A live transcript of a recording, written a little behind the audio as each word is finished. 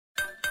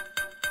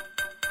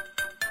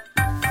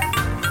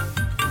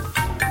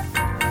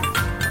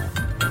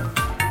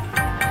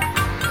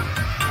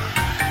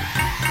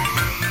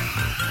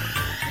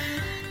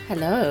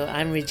Hello,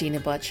 I'm Regina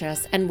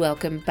Botras, and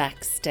welcome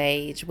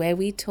Backstage, where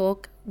we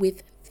talk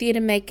with theatre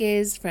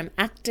makers from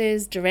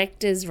actors,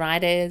 directors,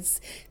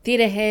 writers,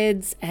 theatre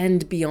heads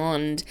and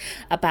beyond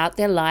about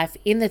their life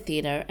in the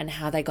theatre and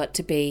how they got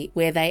to be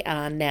where they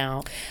are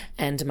now.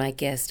 And my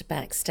guest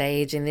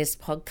backstage in this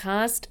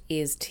podcast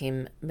is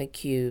Tim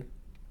McKew.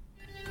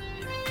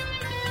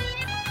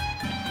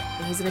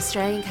 He's an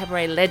Australian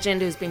cabaret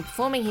legend who's been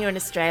performing here in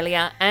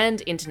Australia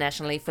and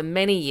internationally for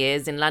many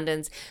years in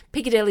London's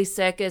Piccadilly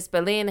Circus,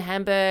 Berlin,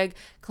 Hamburg,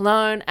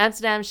 Cologne,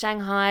 Amsterdam,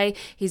 Shanghai.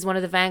 He's one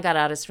of the vanguard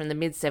artists from the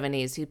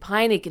mid-70s who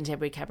pioneered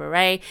contemporary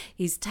cabaret.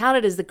 He's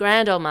touted as the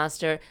grand old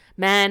master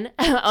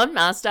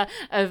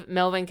of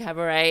Melbourne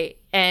cabaret,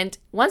 and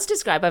once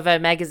described by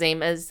Vogue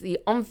magazine as the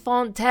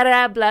enfant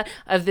terrible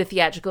of the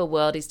theatrical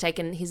world. He's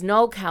taken his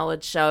Noel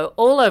Coward show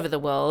all over the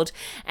world,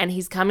 and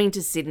he's coming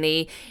to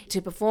Sydney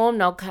to perform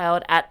Noel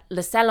Coward at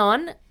Le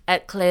Salon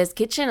at Claire's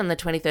Kitchen on the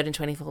 23rd and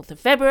 24th of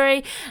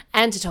February,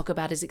 and to talk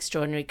about his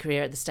extraordinary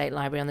career at the State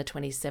Library on the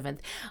 27th.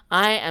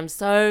 I am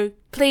so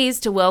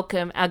pleased to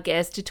welcome our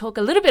guest to talk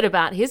a little bit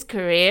about his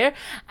career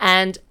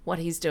and what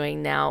he's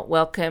doing now.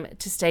 Welcome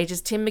to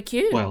Stage's Tim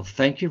McKew. Well,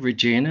 thank you,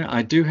 Regina.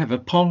 I do have a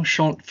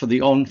penchant for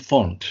the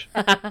enfant.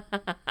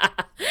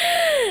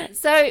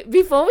 So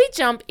before we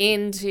jump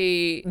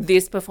into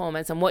this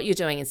performance and what you're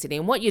doing in Sydney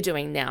and what you're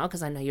doing now,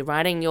 because I know you're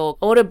writing your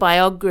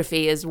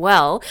autobiography as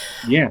well.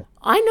 Yeah.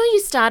 I know you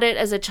started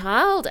as a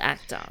child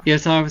actor.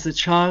 Yes, I was a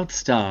child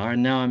star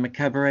and now I'm a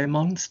cabaret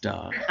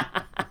monster.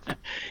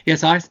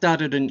 Yes, I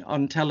started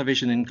on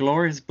television in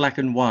glorious black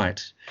and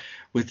white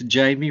with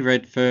Jamie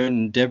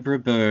Redfern, Deborah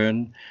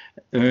Byrne,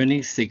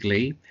 Ernie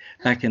Sigley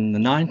back in the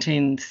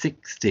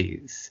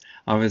 1960s.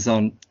 I was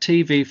on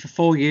TV for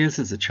 4 years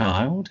as a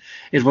child.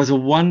 It was a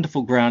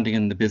wonderful grounding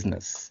in the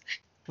business.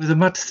 It was a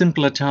much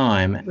simpler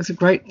time. It was a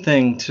great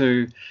thing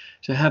to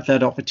have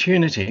that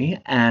opportunity,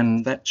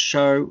 and that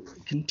show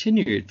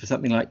continued for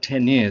something like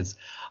 10 years.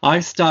 I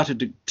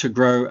started to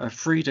grow a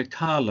Frida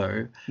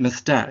Kahlo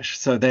moustache,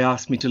 so they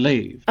asked me to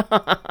leave.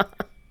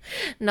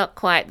 Not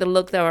quite the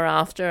look they were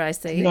after, I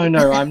see.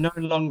 No, I'm no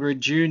longer a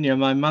junior.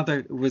 My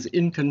mother was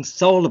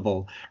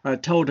inconsolable. I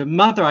told her,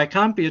 Mother, I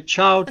can't be a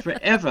child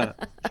forever.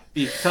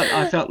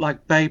 I felt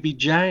like baby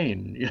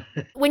Jane.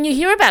 When you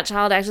hear about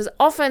child actors,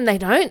 often they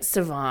don't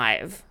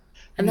survive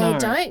and they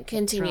don't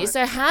continue. Right.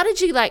 So how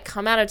did you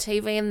come out of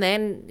TV and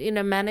then,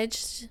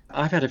 manage?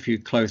 I've had a few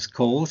close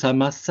calls, I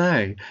must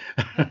say.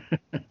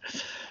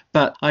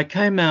 But I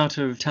came out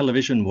of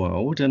television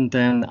world and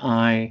then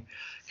I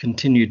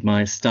continued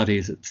my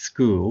studies at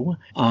school.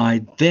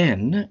 I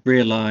then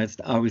realised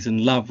I was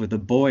in love with a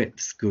boy at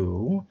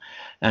school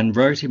and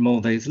wrote him all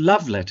these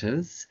love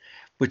letters,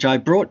 which I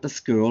brought to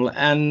school,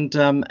 and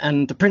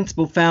the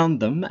principal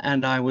found them,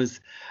 and I was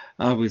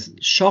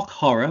shock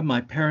horror. My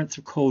parents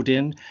were called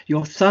in.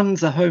 Your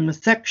son's a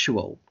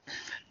homosexual.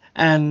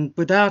 And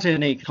without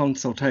any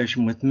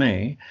consultation with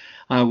me,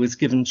 I was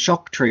given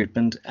shock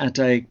treatment at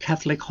a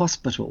Catholic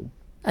hospital.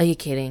 Are you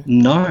kidding?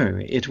 No,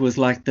 it was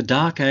like the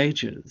Dark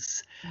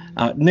Ages.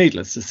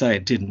 Needless to say,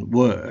 it didn't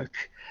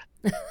work.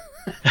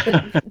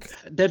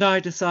 Then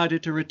I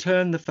decided to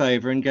return the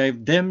favour and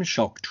gave them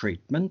shock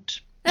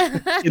treatment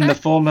in the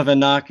form of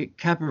anarchic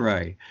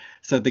cabaret.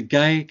 So the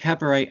gay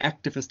cabaret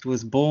activist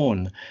was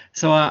born.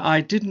 So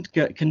I didn't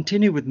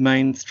continue with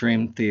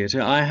mainstream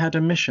theatre. I had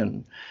a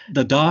mission.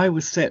 The die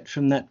was set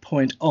from that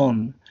point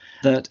on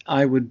that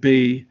I would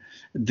be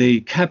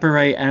the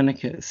cabaret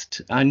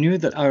anarchist. I knew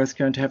that I was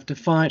going to have to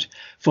fight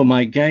for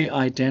my gay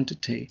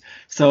identity.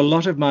 So a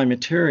lot of my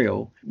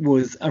material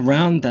was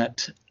around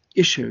that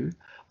issue,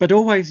 but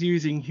always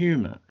using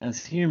humour,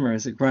 as humour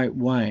is a great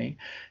way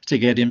to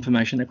get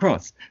information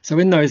across. So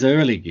in those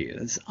early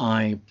years,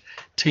 I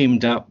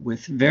teamed up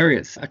with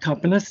various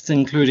accompanists,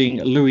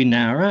 including Louis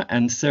Nara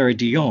and Sarah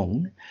de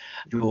Jong,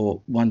 your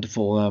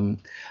wonderful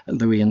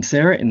Louis and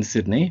Sarah in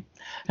Sydney.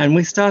 And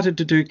we started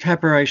to do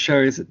cabaret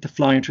shows at the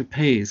Flying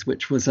Trapeze,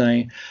 which was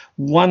a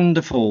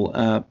wonderful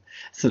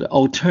sort of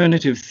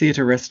alternative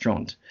theatre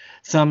restaurant.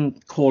 Some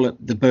call it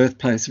the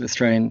birthplace of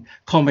Australian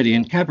comedy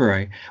and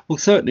cabaret. Well,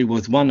 certainly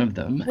was one of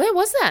them. Where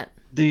was that?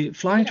 The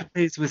Flying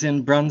Trapeze was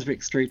in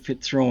Brunswick Street,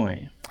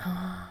 Fitzroy.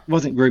 It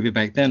wasn't groovy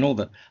back then.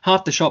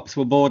 Half the shops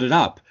were boarded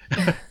up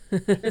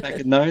back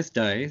in those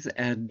days.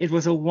 And it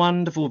was a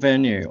wonderful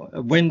venue.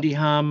 Wendy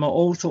Harmer,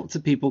 all sorts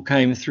of people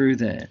came through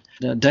there.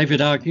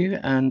 David Argue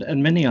and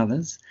many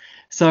others.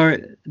 So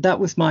that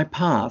was my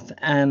path.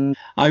 And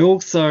I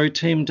also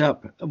teamed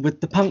up with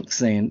the punk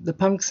scene. The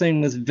punk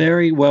scene was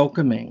very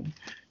welcoming,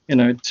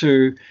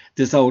 to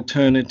this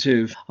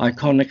alternative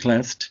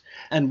iconoclast,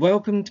 and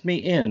welcomed me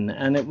in.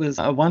 And it was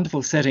a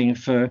wonderful setting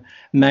for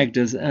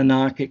Magda's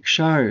anarchic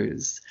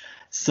shows.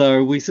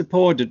 So we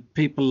supported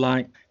people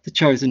like The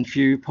Chosen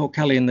Few, Paul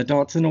Kelly and the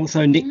Dots, and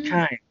also Nick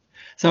Cave.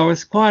 So I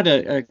was quite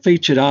a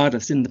featured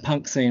artist in the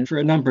punk scene for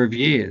a number of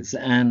years.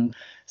 And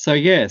so,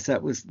 yes,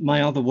 that was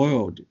my other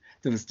world.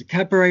 There was the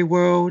cabaret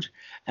world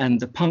and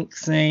the punk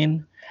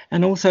scene,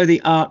 and also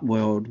the art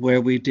world, where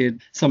we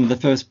did some of the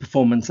first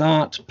performance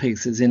art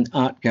pieces in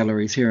art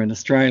galleries here in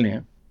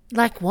Australia.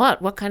 Like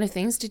what? What kind of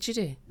things did you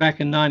do? Back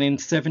in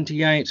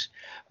 1978,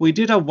 we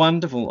did a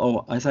wonderful,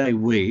 or I say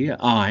we,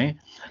 I.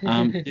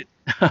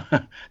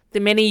 The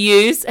many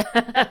yous.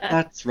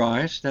 That's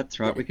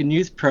right. We can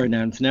use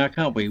pronouns now,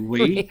 can't we?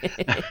 We.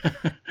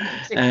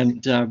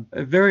 And a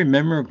very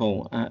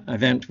memorable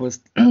event was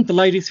the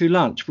Ladies Who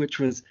Lunch, which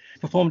was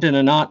performed in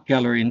an art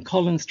gallery in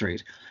Collins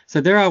Street. So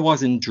there I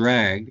was in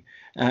drag,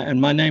 and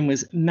my name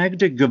was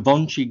Magda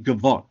Gavonchi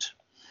Gavot.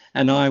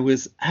 And I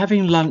was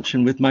having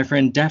luncheon with my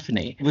friend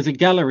Daphne. It was a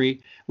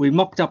gallery. We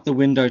mocked up the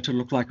window to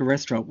look like a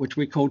restaurant, which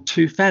we called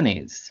Two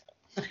Fannies.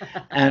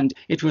 And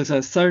it was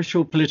a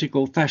social,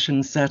 political,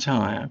 fashion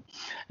satire.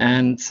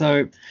 And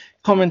so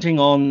commenting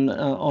on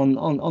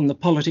the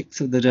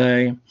politics of the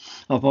day,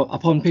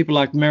 upon people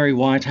like Mary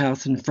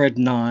Whitehouse and Fred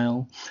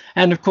Nile,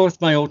 and of course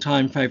my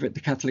all-time favourite,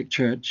 the Catholic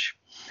Church.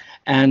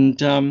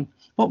 And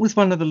what was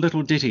one of the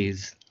little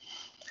ditties?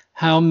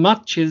 How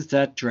much is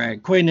that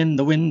drag queen in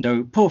the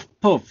window? Poof,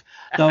 poof.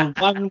 The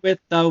one with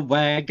the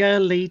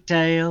waggly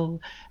tail.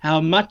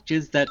 How much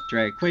is that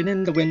drag queen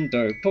in the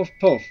window? Poof,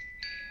 poof.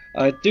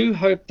 I do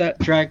hope that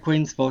drag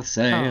queen's for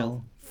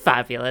sale. Oh,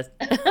 fabulous.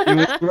 It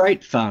was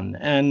great fun.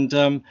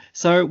 And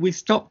so we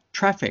stopped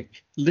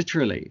traffic,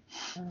 literally.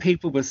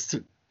 People were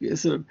sort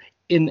of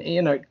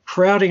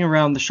crowding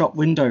around the shop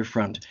window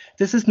front.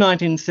 This is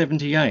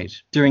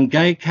 1978, doing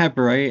gay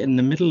cabaret in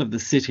the middle of the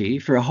city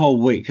for a whole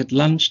week at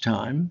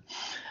lunchtime,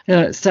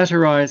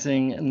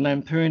 satirising and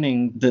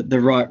lampooning the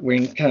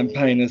right-wing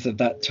campaigners of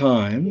that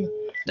time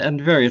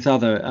and various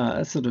other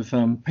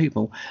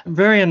people.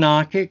 Very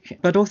anarchic,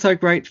 but also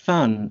great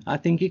fun. I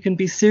think you can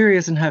be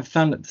serious and have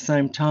fun at the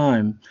same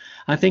time.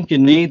 I think you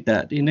need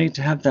that. You need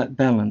to have that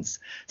balance.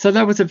 So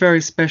that was a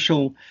very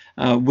special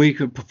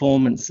week of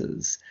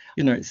performances.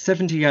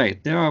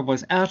 78, there I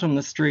was out on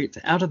the streets,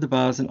 out of the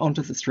bars and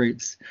onto the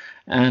streets,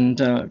 and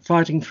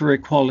fighting for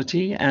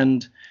equality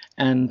and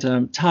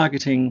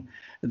targeting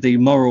the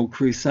moral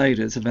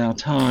crusaders of our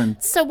time.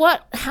 So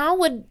how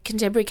would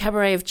contemporary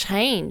cabaret have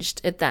changed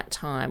at that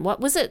time?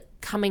 What was it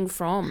coming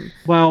from?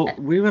 Well,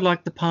 we were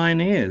like the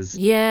pioneers.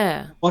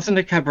 Yeah. Wasn't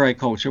a cabaret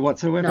culture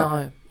whatsoever.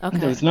 No. Okay.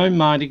 There was no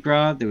Mardi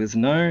Gras, there was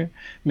no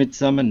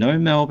Midsummer, no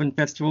Melbourne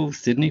Festival,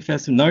 Sydney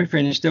Festival, no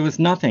Fringe, there was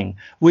nothing.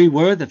 We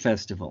were the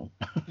festival.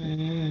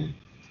 We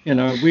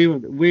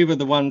were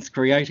the ones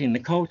creating the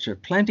culture,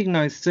 planting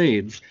those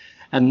seeds.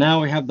 And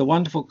now we have the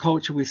wonderful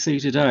culture we see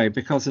today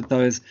because of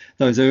those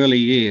early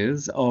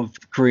years of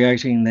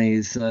creating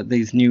these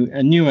new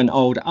and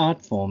old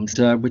art forms,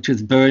 which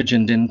has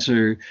burgeoned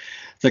into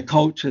the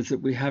cultures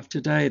that we have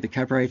today, the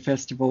cabaret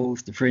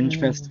festivals, the fringe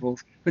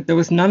festivals. But there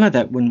was none of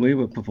that when we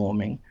were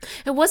performing.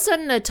 It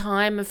wasn't a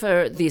time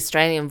for the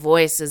Australian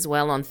voice as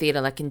well on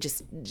theatre, like in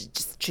just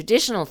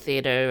traditional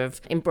theatre, of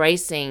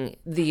embracing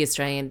the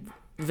Australian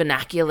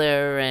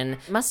vernacular, and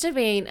must have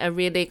been a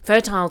really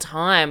fertile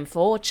time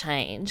for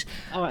change.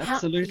 Oh,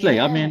 absolutely.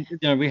 I mean,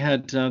 we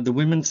had the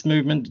women's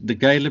movement, the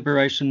gay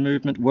liberation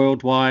movement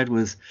worldwide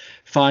was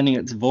finding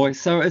its voice.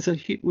 So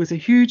it was a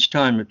huge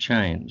time of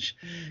change.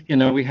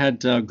 We had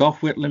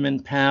Gough Whitlam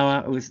in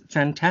power. It was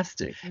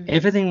fantastic.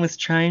 Everything was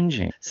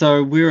changing.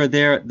 So we were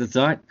there at the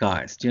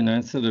zeitgeist,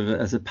 sort of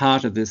as a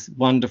part of this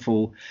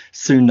wonderful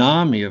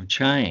tsunami of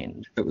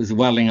change that was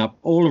welling up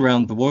all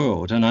around the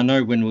world. And I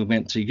know when we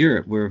went to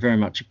Europe, we were very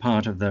much a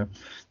part of the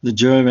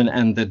German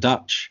and the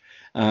Dutch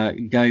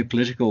gay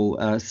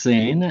political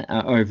scene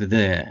over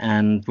there,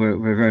 and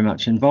we're very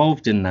much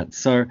involved in that.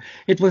 So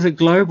it was a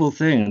global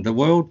thing. The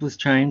world was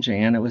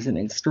changing, and it was an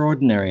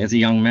extraordinary as a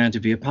young man to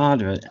be a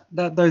part of it.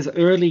 Those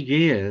early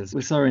years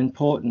were so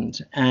important,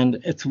 and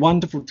it's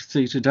wonderful to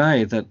see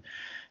today that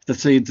the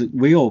seeds that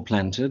we all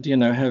planted,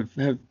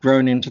 have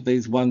grown into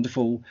these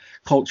wonderful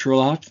cultural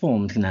art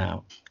forms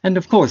now. And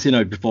of course,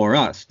 before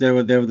us, there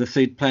were the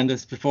seed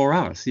planters before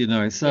us,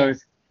 so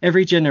yes.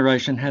 Every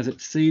generation has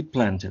its seed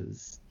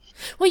planters.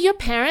 Were your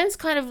parents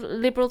kind of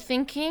liberal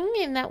thinking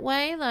in that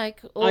way?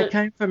 I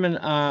came from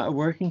a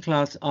working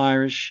class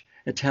Irish,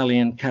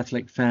 Italian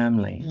Catholic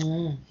family.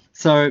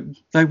 So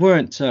they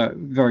weren't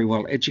very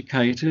well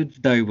educated.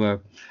 They were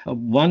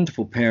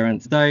wonderful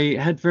parents. They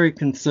had very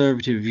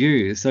conservative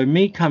views. So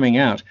me coming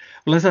out,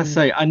 well, as I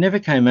say, I never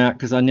came out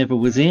because I never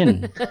was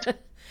in.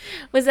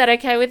 Was that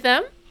okay with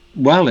them?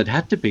 Well, it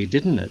had to be,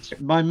 didn't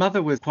it? My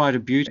mother was quite a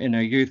beauty in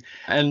her youth,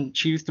 and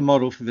she used to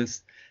model for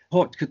this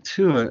haute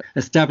couture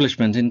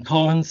establishment in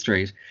Collins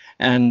Street,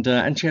 and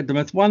she had the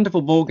most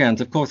wonderful ball gowns,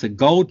 of course, a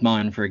gold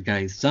mine for a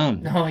gay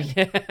son. Oh,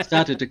 yeah.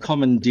 Started to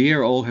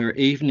commandeer all her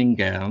evening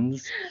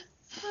gowns.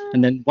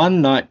 And then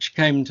one night she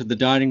came into the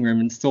dining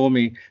room and saw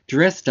me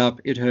dressed up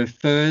in her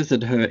furs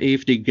and her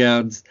evening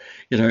gowns,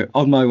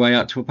 on my way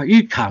out to a party.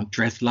 You can't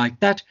dress like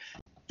that.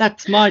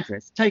 That's my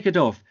dress. Take it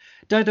off.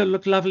 Don't I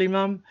look lovely,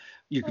 Mum?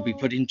 You could be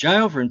put in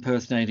jail for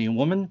impersonating a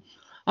woman.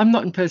 I'm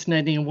not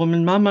impersonating a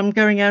woman, Mum. I'm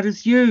going out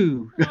as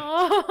you.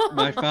 Oh.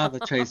 My father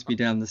chased me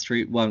down the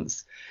street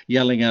once,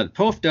 yelling out,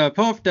 "Pofta,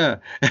 pofta."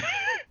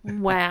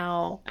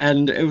 Wow.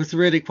 And it was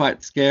really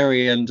quite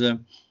scary.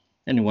 And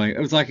Anyway, it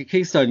was like a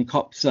Keystone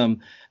Cops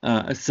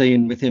a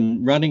scene with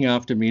him running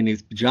after me in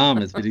his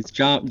pajamas, but his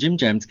gym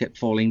jams kept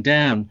falling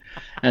down.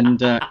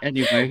 And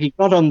anyway, he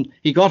got on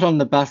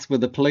the bus with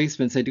the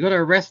policeman and said, "You got to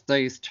arrest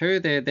these two.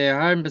 They're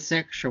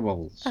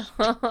homosexuals."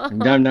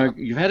 No,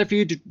 you've had a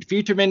few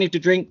too many to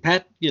drink,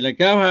 Pat.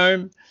 Go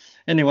home.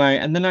 Anyway,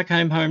 and then I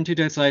came home 2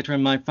 days later,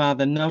 and my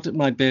father knelt at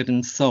my bed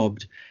and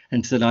sobbed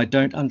and said, "I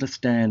don't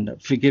understand.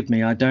 Forgive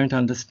me, I don't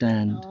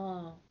understand." Oh.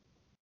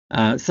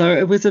 So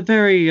it was a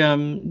very,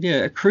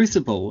 a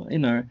crucible.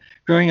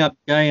 Growing up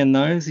gay in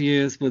those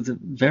years was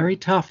very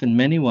tough in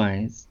many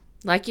ways.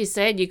 Like you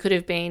said, you could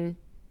have been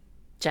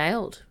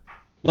jailed.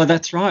 Well,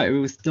 that's right. It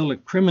was still a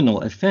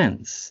criminal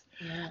offence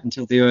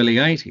until the early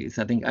 80s,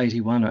 I think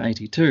 81 or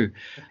 82.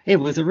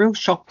 It was a real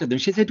shock to them.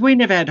 She said, "We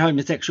never had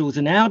homosexuals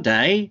in our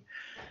day."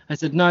 I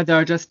said, "No, they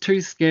were just too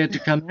scared to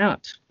come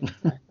out."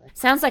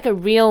 Sounds like a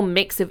real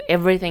mix of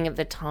everything at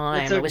the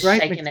time. It's a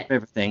great mix of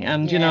everything.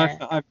 And,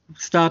 I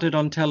started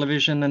on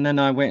television, and then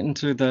I went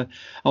into the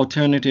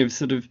alternative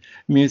sort of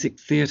music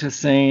theatre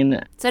scene.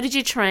 So did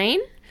you train?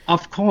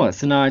 Of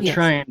course. And I've been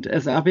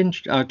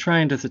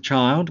trained as a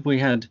child. We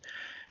had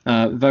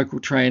vocal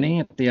training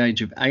at the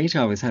age of 8.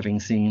 I was having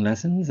singing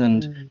lessons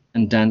and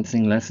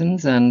dancing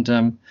lessons.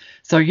 And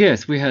so,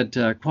 yes, we had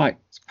quite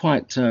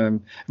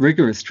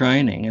rigorous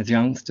training as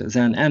youngsters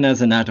and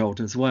as an adult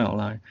as well.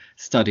 I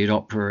studied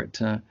opera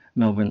at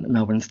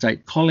Melbourne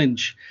State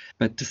College,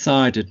 but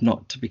decided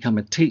not to become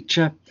a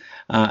teacher.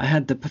 I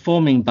had the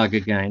performing bug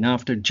again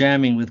after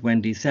jamming with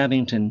Wendy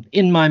Saddington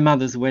in my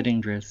mother's wedding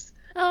dress.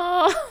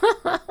 Oh.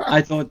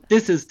 I thought,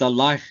 this is the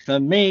life for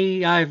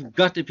me. I've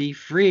got to be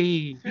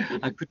free.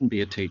 I couldn't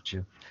be a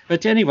teacher.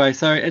 But anyway,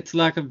 so it's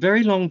like a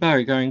very long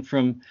bow going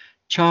from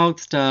child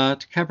star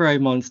to cabaret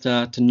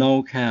monster to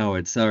Noel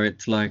Coward. So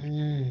it's like,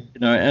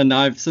 and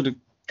I've sort of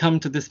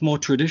come to this more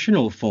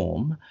traditional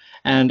form,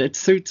 and it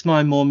suits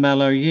my more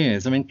mellow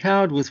years. I mean,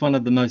 Coward was one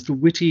of the most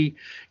witty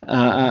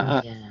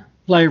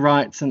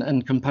playwrights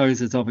and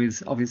composers of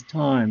his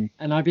time.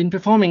 And I've been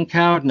performing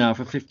Coward now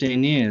for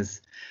 15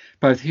 years,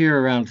 both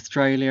here around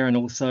Australia and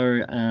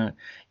also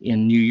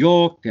in New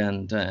York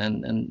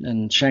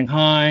and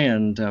Shanghai.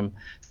 And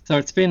so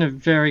it's been a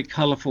very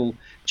colourful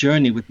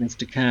journey with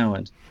Mr.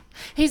 Coward.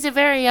 He's a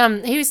very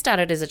he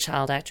started as a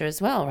child actor as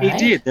well, right?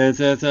 He did.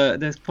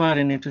 There's quite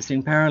an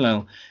interesting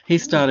parallel. He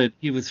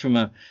was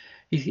from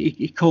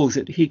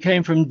he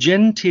came from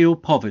genteel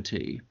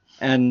poverty,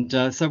 and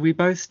so we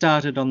both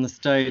started on the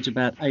stage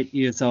about 8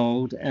 years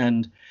old,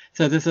 and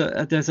so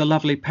there's a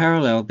lovely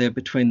parallel there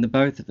between the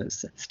both of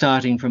us,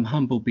 starting from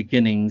humble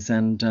beginnings,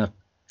 and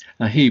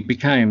he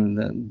became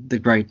the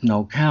great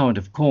Noel Coward,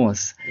 of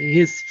course.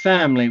 His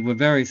family were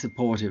very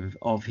supportive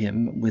of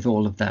him with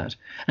all of that,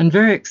 and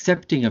very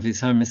accepting of his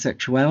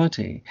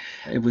homosexuality.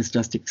 It was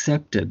just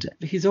accepted.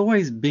 He's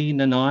always been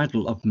an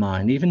idol of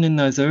mine. Even in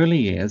those early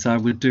years, I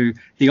would do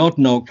the odd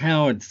Noel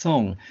Coward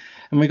song.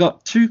 And we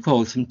got 2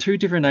 calls from 2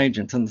 different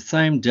agents on the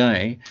same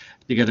day.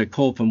 To get a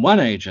call from one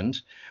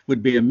agent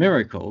would be a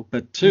miracle,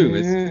 but 2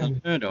 is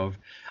unheard of,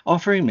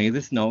 offering me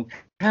this Noel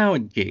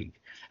Coward gig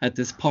at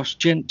this posh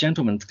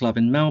gentleman's club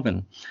in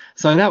Melbourne.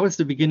 So that was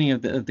the beginning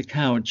of the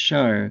Coward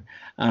show.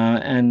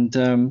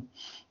 And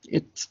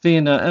it's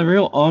been a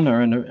real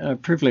honour and a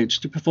privilege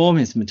to perform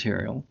his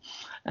material.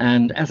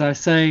 And as I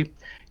say,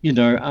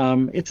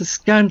 it's a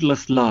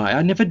scandalous lie.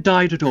 I never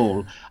died at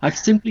all. I've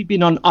simply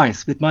been on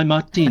ice with my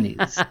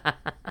martinis.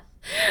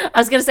 I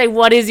was going to say,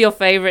 what is your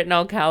favourite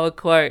Noel Coward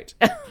quote?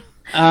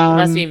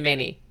 Must be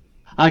many.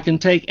 I can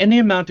take any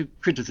amount of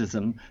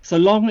criticism so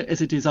long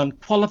as it is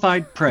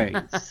unqualified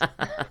praise.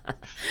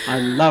 I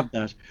love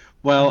that.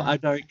 Well, I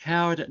know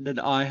Coward and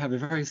I have a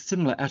very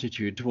similar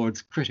attitude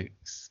towards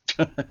critics.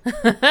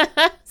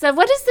 So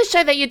what is the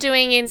show that you're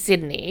doing in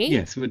Sydney?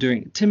 Yes, we're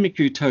doing Tim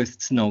McKew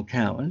Toasts Noel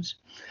Coward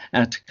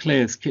at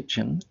Claire's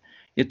Kitchen.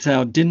 It's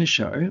our dinner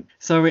show.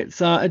 So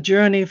it's a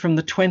journey from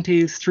the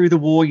 20s through the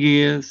war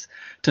years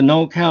to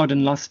Noel Coward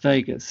in Las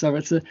Vegas. So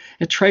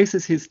it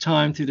traces his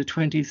time through the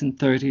 20s and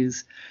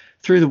 30s,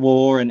 through the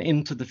war and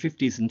into the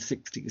 50s and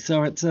 60s.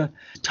 So it's a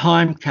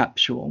time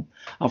capsule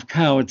of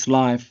Coward's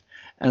life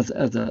as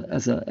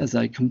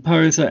a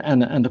composer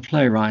and a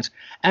playwright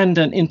and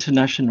an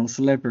international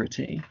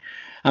celebrity.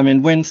 I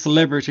mean, when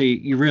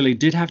celebrity, you really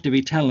did have to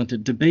be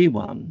talented to be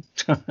one.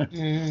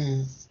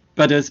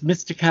 But as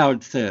Mr.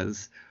 Coward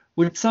says,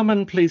 would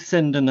someone please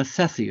send an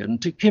assassin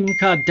to Kim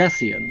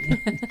Kardashian?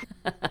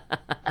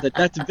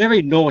 That's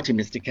very naughty,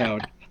 Mr.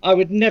 Coward. I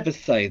would never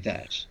say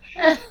that.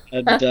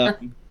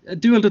 And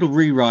do a little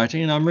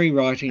rewriting, and I'm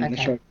rewriting the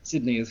show in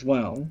Sydney as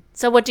well.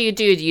 So what do?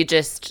 Do you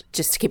just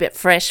keep it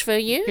fresh for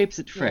you? It keeps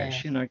it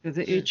fresh, because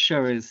each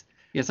show is...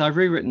 Yes, I've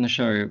rewritten the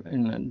show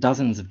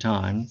dozens of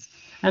times.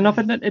 And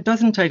often it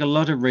doesn't take a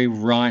lot of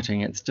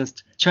rewriting. It's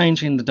just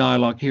changing the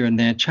dialogue here and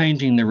there,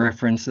 changing the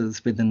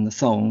references within the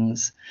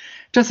songs.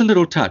 Just a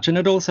little touch. And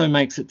it also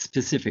makes it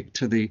specific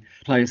to the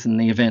place and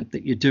the event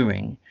that you're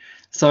doing.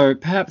 So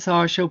perhaps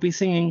I shall be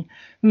singing,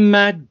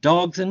 "Mad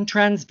dogs and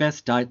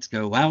transvestites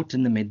go out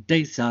in the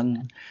midday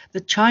sun.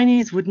 The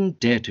Chinese wouldn't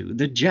dare to,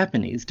 the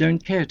Japanese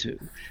don't care to."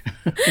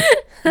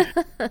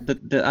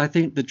 I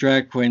think the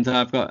drag queens,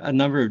 I've got a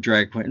number of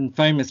drag queen,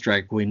 famous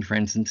drag queen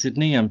friends in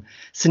Sydney,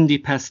 Cindy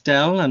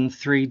Pastel and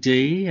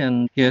 3D,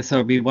 and yes,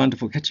 it'll be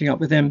wonderful catching up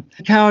with them.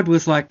 Coward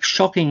was like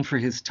shocking for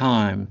his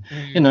time.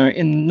 You know,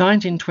 in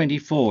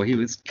 1924, he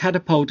was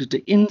catapulted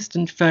to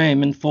instant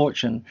fame and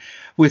fortune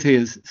with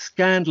his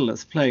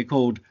scandalous play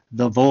called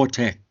The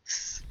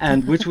Vortex,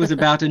 and which was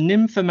about a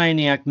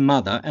nymphomaniac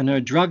mother and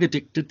her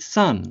drug-addicted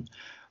son.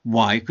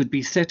 Why could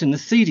be set in the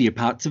seedier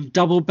parts of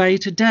Double Bay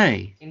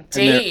today.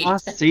 Indeed. And there are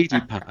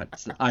seedy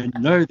parts. I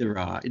know there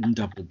are in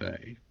Double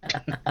Bay.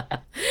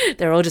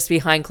 They're all just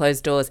behind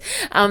closed doors.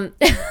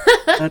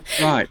 That's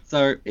right.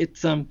 So it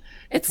sounds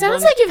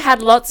like you've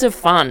had lots of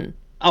fun.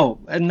 Oh,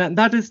 and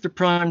that is the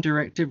prime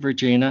directive,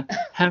 Regina.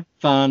 Have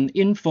fun,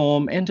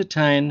 inform,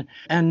 entertain,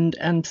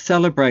 and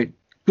celebrate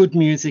good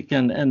music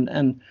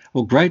and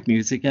great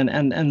music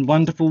and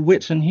wonderful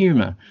wit and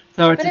humour.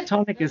 So it's a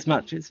tonic as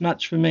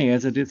much for me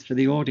as it is for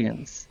the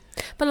audience.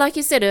 But like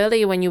you said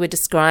earlier when you were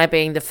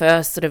describing the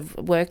first sort of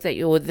work that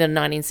the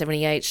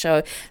 1978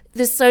 show,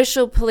 the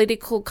social,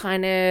 political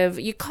kind of,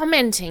 you're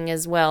commenting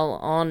as well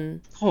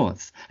on... Of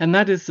course, and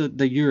that is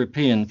the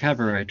European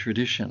cabaret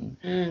tradition.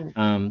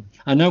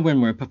 I know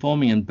when we were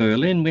performing in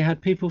Berlin, we had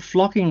people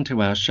flocking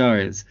to our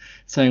shows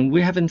saying,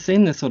 we haven't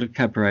seen this sort of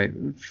cabaret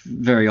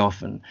very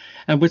often,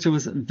 and which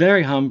was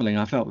very humbling.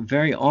 I felt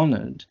very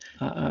honoured.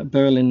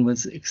 Berlin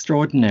was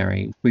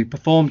extraordinary. We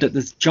performed at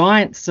this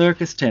giant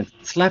circus tent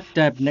slap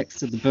dab next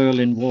to the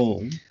Berlin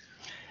Wall,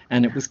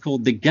 and it was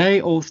called the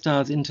Gay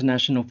All-Stars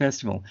International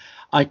Festival.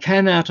 I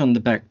came out on the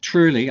back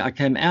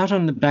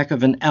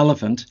of an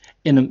elephant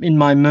in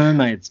my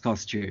mermaid's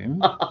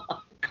costume,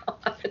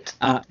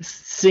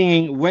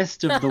 singing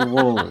West of the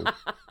Wall.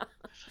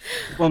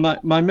 Well,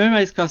 my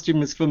mermaid's costume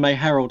was for my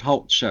Harold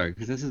Holt show,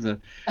 because this is the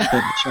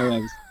show I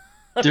was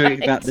doing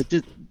Right.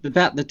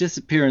 about the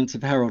disappearance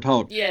of Harold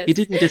Holt. Yes. He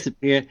didn't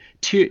disappear.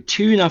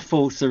 Tuna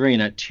full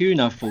Serena.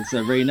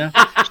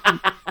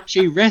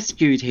 She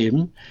rescued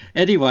him.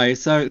 Anyway,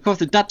 so of course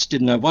the Dutch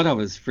didn't know what I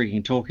was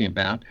freaking talking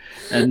about.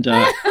 And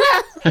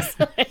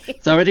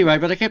so anyway,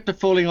 but I kept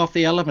falling off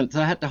the elephant,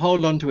 so I had to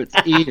hold on to its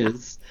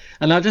ears.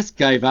 And I just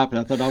gave up, and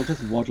I thought I'll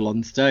just waddle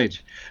on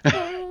stage.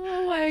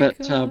 Oh my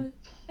God.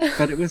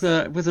 But it was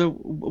a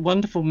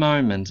wonderful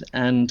moment,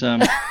 and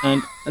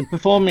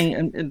performing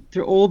and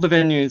through all the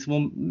venues.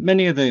 Well,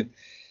 many of the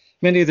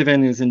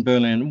venues in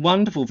Berlin,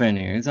 wonderful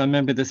venues. I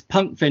remember this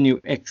punk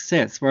venue,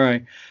 Excess, where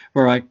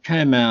I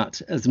came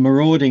out as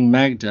marauding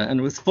Magda, and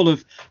it was full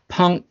of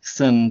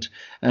punks and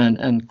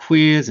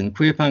queers and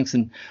queer punks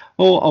and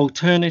all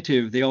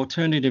the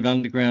alternative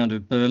underground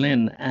of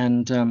Berlin,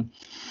 and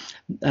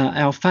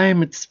our fame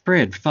had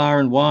spread far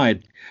and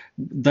wide.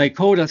 They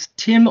called us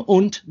Tim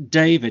und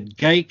David,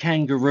 gay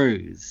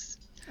kangaroos.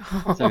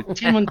 So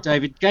Tim and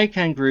David, gay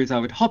kangaroos. I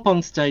would hop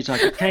on stage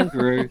like a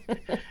kangaroo,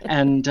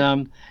 and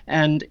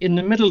in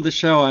the middle of the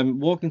show, I'm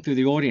walking through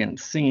the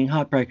audience singing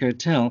Heartbreak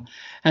Hotel,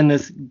 and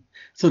this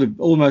sort of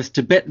almost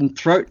Tibetan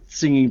throat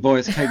singing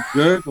voice came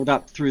gurgled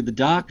up through the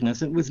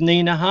darkness. It was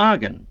Nina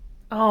Hagen.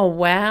 Oh,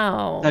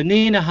 wow. So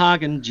Nina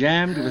Hagen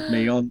jammed with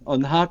me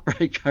on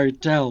Heartbreak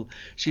Hotel.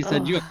 She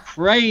said, "You're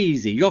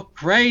crazy. You're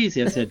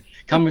crazy." I said,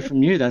 "Coming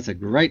from you, that's a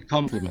great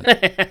compliment."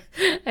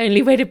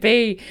 Only way to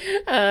be.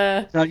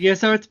 So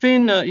it's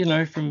been,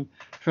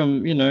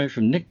 from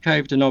Nick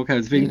Cave to Noel Coward,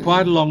 it's been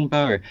quite a long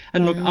bow.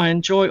 And look, I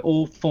enjoy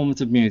all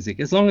forms of music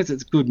as long as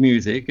it's good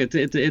music.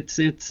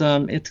 It's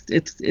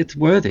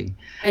worthy.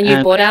 And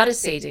you bought out a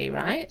CD,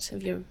 right?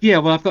 Yeah,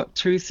 well, I've got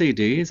 2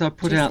 CDs. I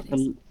put out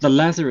the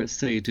Lazarus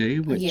CD,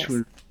 which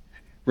was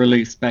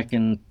released back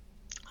in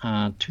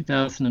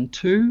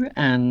 2002,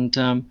 and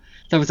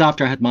that was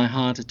after I had my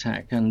heart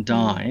attack and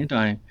died.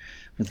 I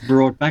was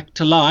brought back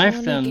to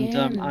life, and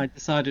I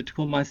decided to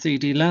call my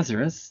CD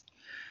Lazarus,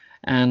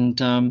 and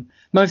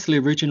mostly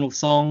original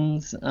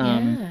songs,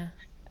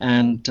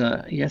 and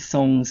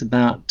songs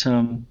about.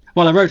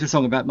 I wrote a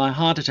song about my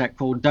heart attack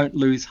called "Don't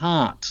Lose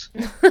Heart."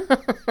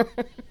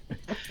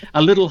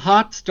 A little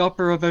heart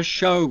stopper of a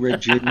show,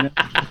 Regina.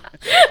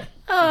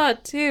 Oh,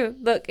 too.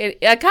 Look,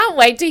 I can't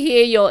wait to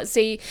hear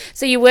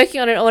so you're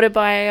working on an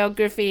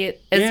autobiography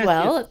as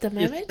well at the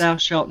moment? Yes, Thou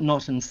Shalt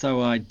Not, and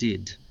So I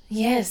Did.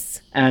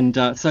 Yes. And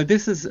so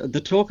this is the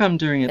talk I'm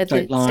doing at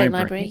State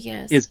Library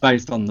is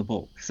based on the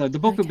book. So the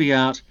book will be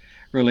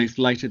released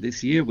later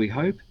this year, we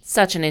hope.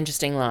 Such an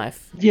interesting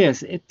life.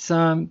 Yes, it's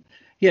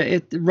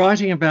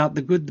writing about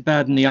the good, the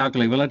bad, and the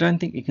ugly. Well, I don't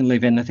think you can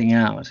leave anything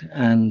out.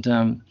 And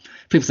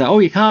people say, "Oh,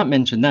 you can't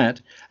mention that."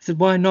 I said,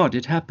 "Why not?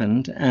 It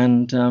happened."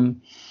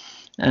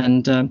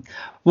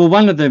 Well,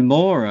 one of the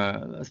more,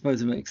 I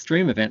suppose,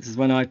 extreme events is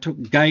when I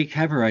took gay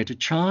cabaret to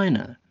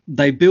China.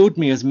 They billed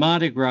me as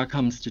Mardi Gras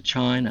comes to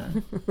China.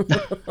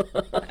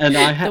 And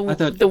I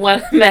thought, the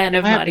one man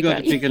of I Mardi Gras.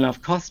 haven't got a big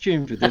enough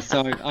costume for this,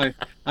 so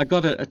I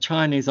got a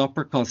Chinese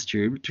opera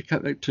costume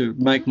to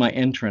make my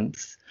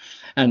entrance.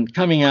 and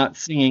coming out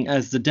singing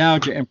as the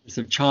Dowager Empress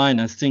of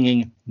China,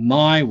 singing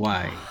My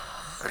Way.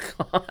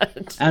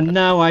 God. And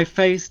now I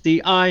face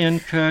the Iron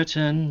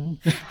Curtain.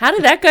 How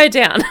did that go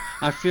down?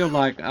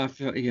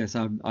 Yes,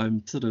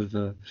 I'm sort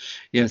of,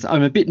 yes,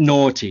 I'm a bit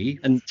naughty,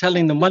 and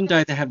telling them one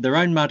day they have their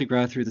own Mardi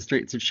Gras through the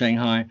streets of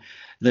Shanghai.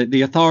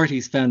 The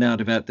authorities found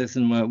out about this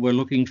and were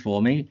looking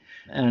for me,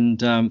 and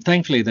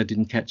thankfully they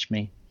didn't catch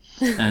me.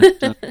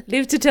 And,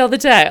 Live to tell the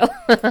tale.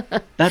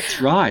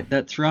 That's right.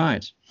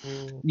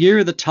 Year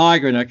of the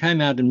Tiger, and I came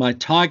out in my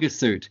tiger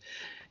suit,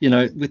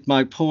 with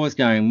my paws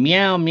going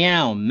meow,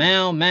 meow,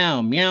 meow,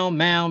 meow, meow,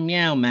 meow,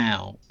 meow,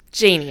 meow.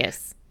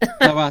 Genius.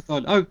 So I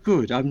thought, oh,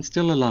 good, I'm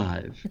still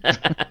alive.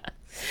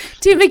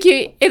 Tim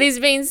McKew, it has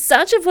been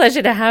such a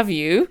pleasure to have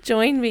you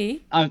join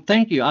me.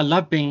 Thank you. I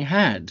love being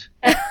had.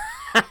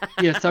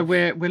 Yeah, so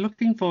we're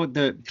looking forward.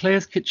 The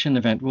Claire's Kitchen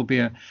event will be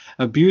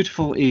a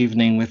beautiful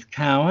evening with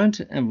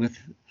Coward and with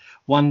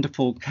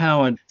wonderful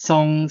Coward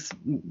songs,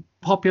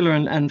 popular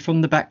and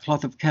from the back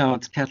cloth of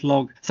Coward's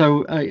catalogue.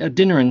 So a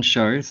dinner and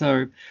show.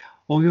 So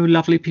all you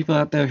lovely people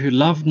out there who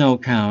love Noel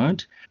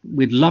Coward,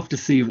 we'd love to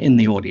see you in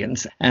the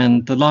audience.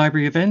 And the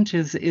library event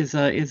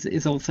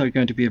is also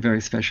going to be a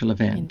very special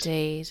event.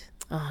 Indeed.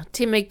 Oh,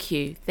 Tim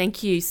McKew,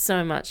 thank you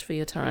so much for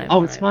your time.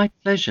 Oh, it's my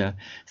pleasure.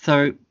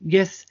 So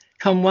yes,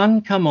 come one,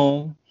 come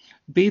all,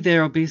 be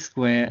there or be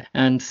square.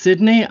 And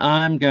Sydney,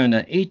 I'm going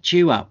to eat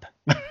you up.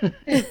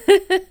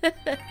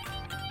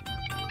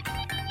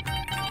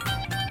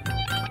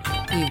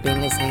 You've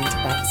been listening to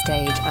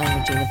Backstage. I'm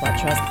Regina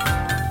Botros.